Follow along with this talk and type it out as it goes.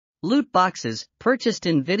Loot boxes, purchased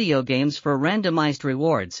in video games for randomized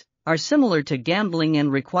rewards, are similar to gambling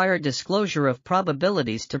and require disclosure of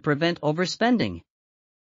probabilities to prevent overspending.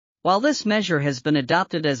 While this measure has been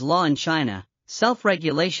adopted as law in China,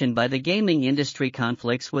 self-regulation by the gaming industry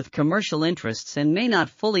conflicts with commercial interests and may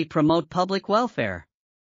not fully promote public welfare.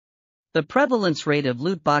 The prevalence rate of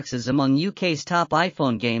loot boxes among UK's top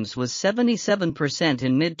iPhone games was 77%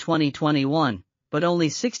 in mid-2021, but only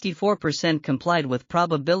 64% complied with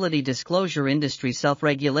probability disclosure industry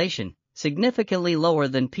self-regulation, significantly lower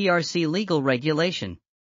than PRC legal regulation.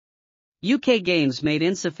 UK games made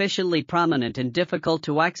insufficiently prominent and difficult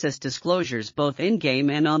to access disclosures both in-game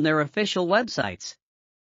and on their official websites.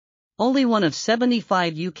 Only one of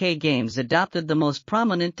 75 UK games adopted the most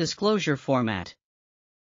prominent disclosure format.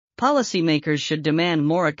 Policymakers should demand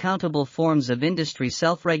more accountable forms of industry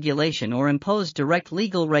self-regulation or impose direct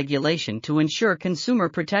legal regulation to ensure consumer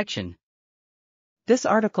protection. This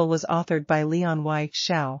article was authored by Leon Y.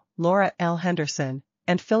 Xiao, Laura L. Henderson,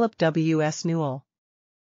 and Philip W. S. Newall.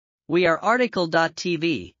 We are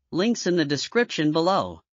RTCLTV, links in the description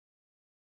below.